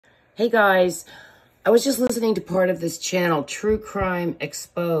Hey guys, I was just listening to part of this channel, True Crime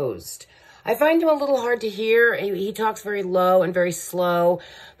Exposed. I find him a little hard to hear. He talks very low and very slow,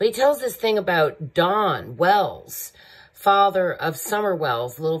 but he tells this thing about Dawn Wells, father of Summer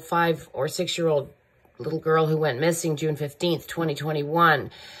Wells, little 5 or 6-year-old little girl who went missing June 15th, 2021.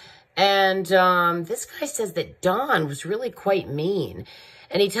 And this guy says that Dawn was really quite mean.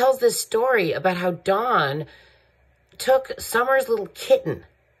 And he tells this story about how Dawn took Summer's little kitten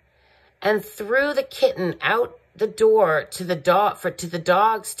and threw the kitten out the door to the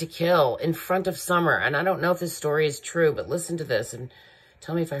dogs to kill in front of Summer. And I don't know if this story is true, but listen to this and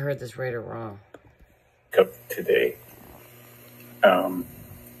tell me if I heard this right or wrong. Today, the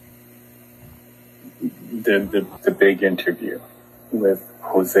big interview with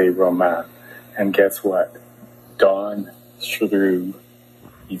Jose Roman, and guess what? Dawn threw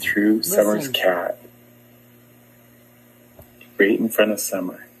Summer's cat right in front of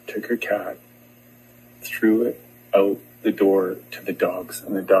Summer. Took her cat, threw it out the door to the dogs,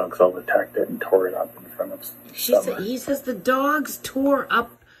 and the dogs all attacked it and tore it up in front of Summer. He says the dogs tore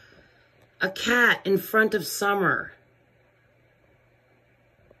up a cat in front of Summer.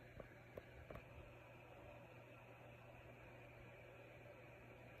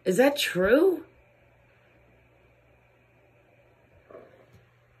 Is that true?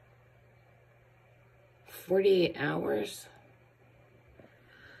 "48 hours?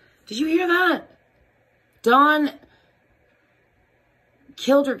 Did you hear that? Dawn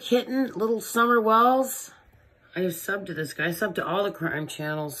killed her kitten, little Summer Wells. I have subbed to this guy. I subbed to all the crime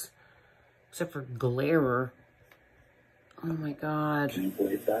channels, except for Glarer. Oh my God. Can you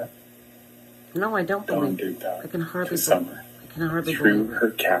believe that? No, I don't Dawn believe did that. I can hardly to Summer. I can hardly Threw believe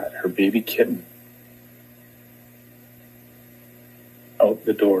her cat, her baby kitten, out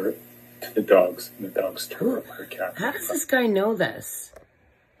the door to the dogs, and the dogs tore up her cat. How does this guy know this?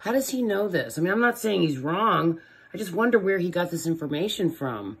 How does he know this? I mean, I'm not saying he's wrong. I just wonder where he got this information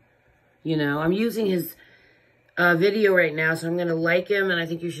from. You know, I'm using his video right now, so I'm going to like him, and I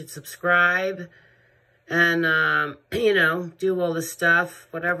think you should subscribe. And, you know, do all the stuff.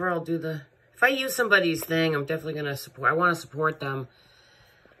 Whatever, I'll do the... If I use somebody's thing, I'm definitely going to support... I want to support them.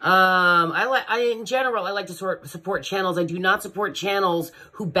 In general, I like to support channels. I do not support channels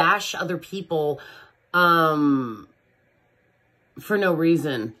who bash other people, for no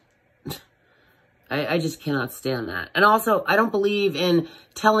reason. I just cannot stand that. And also, I don't believe in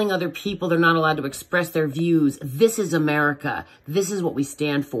telling other people they're not allowed to express their views. This is America. This is what we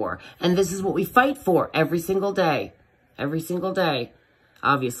stand for. And this is what we fight for every single day. Every single day.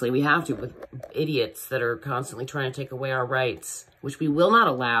 Obviously, we have to with idiots that are constantly trying to take away our rights, which we will not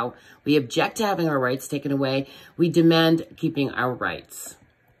allow. We object to having our rights taken away. We demand keeping our rights.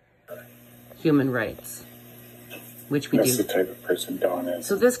 Human rights. Which we That's do. the type of person Dawn is.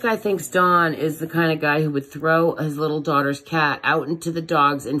 So this guy thinks Dawn is the kind of guy who would throw his little daughter's cat out into the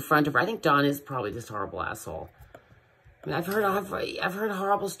dogs in front of her. I think Dawn is probably this horrible asshole. I mean, I've heard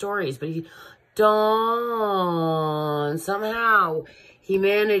horrible stories, but Dawn, somehow he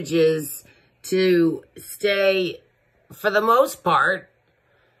manages to stay, for the most part,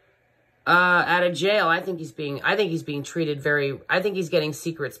 out of jail. I think he's being treated I think he's getting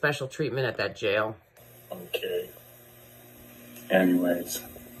secret special treatment at that jail. Okay. Anyways.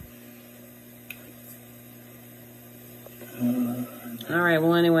 All right,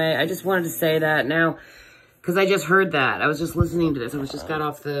 well, anyway, I just wanted to say that now, because I just heard that. I was just listening to this.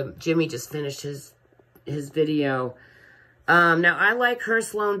 Jimmy just finished his video. Now, I like her,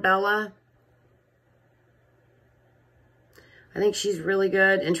 Sloan Bella. I think she's really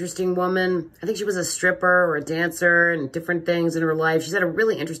good, interesting woman. I think she was a stripper or a dancer and different things in her life. She's had a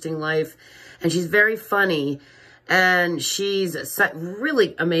really interesting life, and she's very funny. And she's a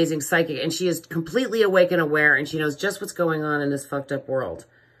really amazing psychic, and she is completely awake and aware, and she knows just what's going on in this fucked up world.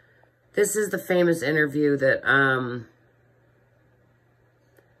 This is the famous interview that,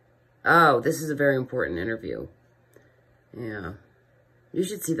 oh, this is a very important interview. Yeah. You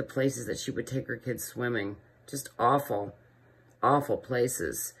should see the places that she would take her kids swimming. Just awful, awful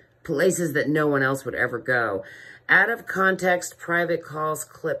places. Places that no one else would ever go. Out of context, private calls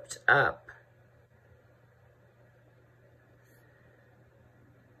clipped up.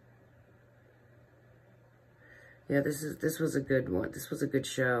 Yeah, this was a good one. This was a good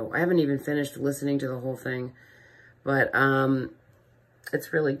show. I haven't even finished listening to the whole thing, but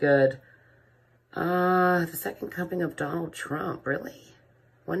it's really good. The second coming of Donald Trump, really?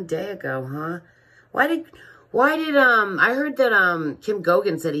 1 day ago, huh? Why did I heard that Kim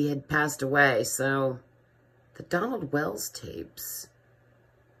Gogan said he had passed away, so the Donald Wells tapes.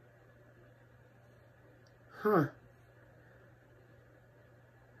 Huh.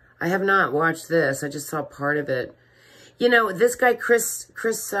 I have not watched this. I just saw part of it. You know, this guy, Chris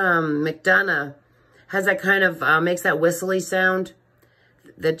McDonough, has that kind of, makes that whistly sound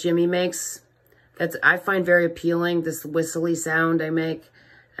that Jimmy makes. I find very appealing, this whistly sound I make.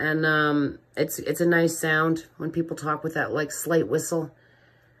 And it's a nice sound when people talk with that, like, slight whistle.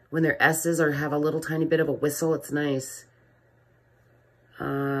 When their S's or have a little tiny bit of a whistle, it's nice.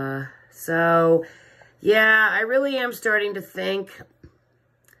 So, yeah, I really am starting to think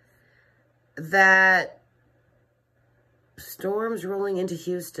that storms rolling into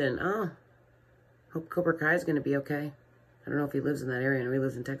Houston. Oh, hope Cobra Kai is going to be okay. I don't know if he lives in that area. I know he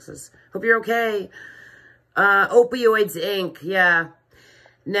lives in Texas. Hope you're okay. Opioids, Inc. Yeah.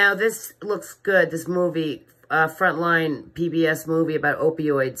 Now, this looks good, this movie, Frontline PBS movie about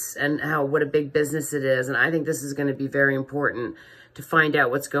opioids and what a big business it is. And I think this is going to be very important to find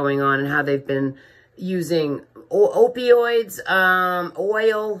out what's going on and how they've been using opioids,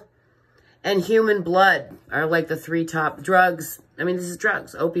 oil, and human blood are like the 3 top drugs. I mean, this is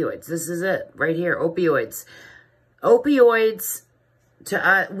drugs, opioids. This is it right here, opioids. Opioids,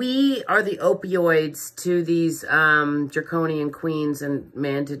 we are the opioids to these draconian queens and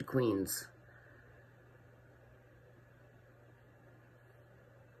mantid queens.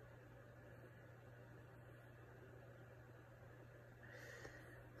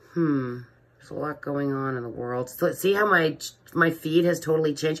 There's a lot going on in the world. So, see how my feed has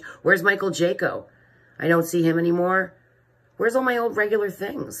totally changed? Where's Michael Jaco? I don't see him anymore. Where's all my old regular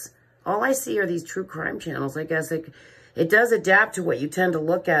things? All I see are these true crime channels. I guess it does adapt to what you tend to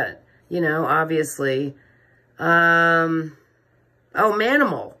look at, you know, obviously. Oh,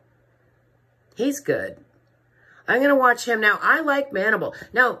 Manimal. He's good. I'm going to watch him. Now, I like Manimal.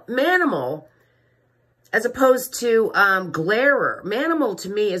 Now, Manimal, as opposed to Glarer, Manimal to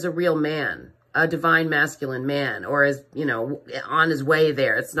me is a real man, a divine masculine man, or is, you know, on his way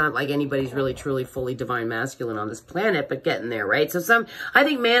there. It's not like anybody's really truly fully divine masculine on this planet, but getting there, right? So I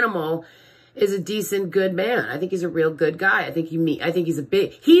think Manimal is a decent, good man. I think he's a real good guy. I think he's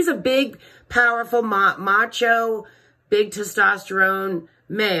a big, powerful, macho, big testosterone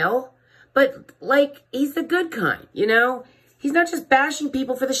male, but like, he's the good kind, you know? He's not just bashing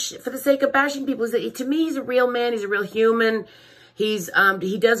people for the sake of bashing people. To me, he's a real man. He's a real human. He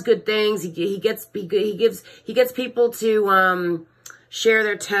does good things. He gets people to share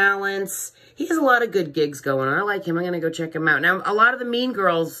their talents. He has a lot of good gigs going on. I like him. I'm gonna go check him out. Now, a lot of the Mean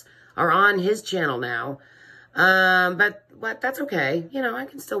Girls are on his channel now, but that's okay. You know, I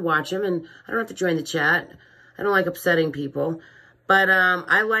can still watch him, and I don't have to join the chat. I don't like upsetting people, but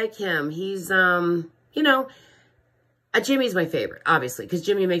I like him. He's you know. Jimmy's my favorite, obviously, because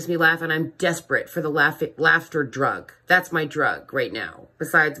Jimmy makes me laugh, and I'm desperate for the laughter drug. That's my drug right now,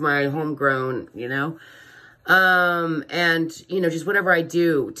 besides my homegrown, you know. And, you know, just whatever I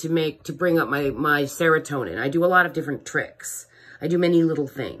do to bring up my serotonin. I do a lot of different tricks. I do many little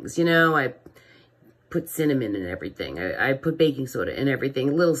things, you know. I put cinnamon in everything. I put baking soda in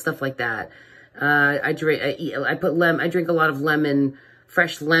everything, little stuff like that. I drink a lot of lemon,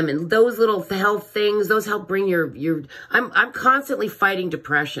 fresh lemon. Those little health things, those help bring I'm constantly fighting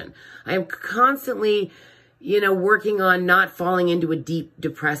depression. I am constantly, you know, working on not falling into a deep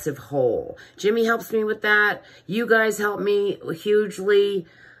depressive hole. Jimmy helps me with that. You guys help me hugely.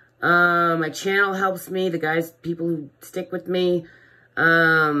 My channel helps me. People who stick with me,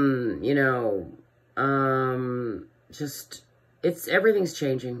 you know, everything's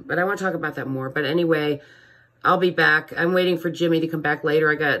changing, but I want to talk about that more. But anyway, I'll be back. I'm waiting for Jimmy to come back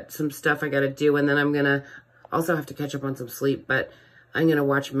later. I got some stuff I got to do, and then I'm going to also have to catch up on some sleep, but I'm going to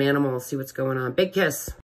watch Manimal and see what's going on. Big kiss.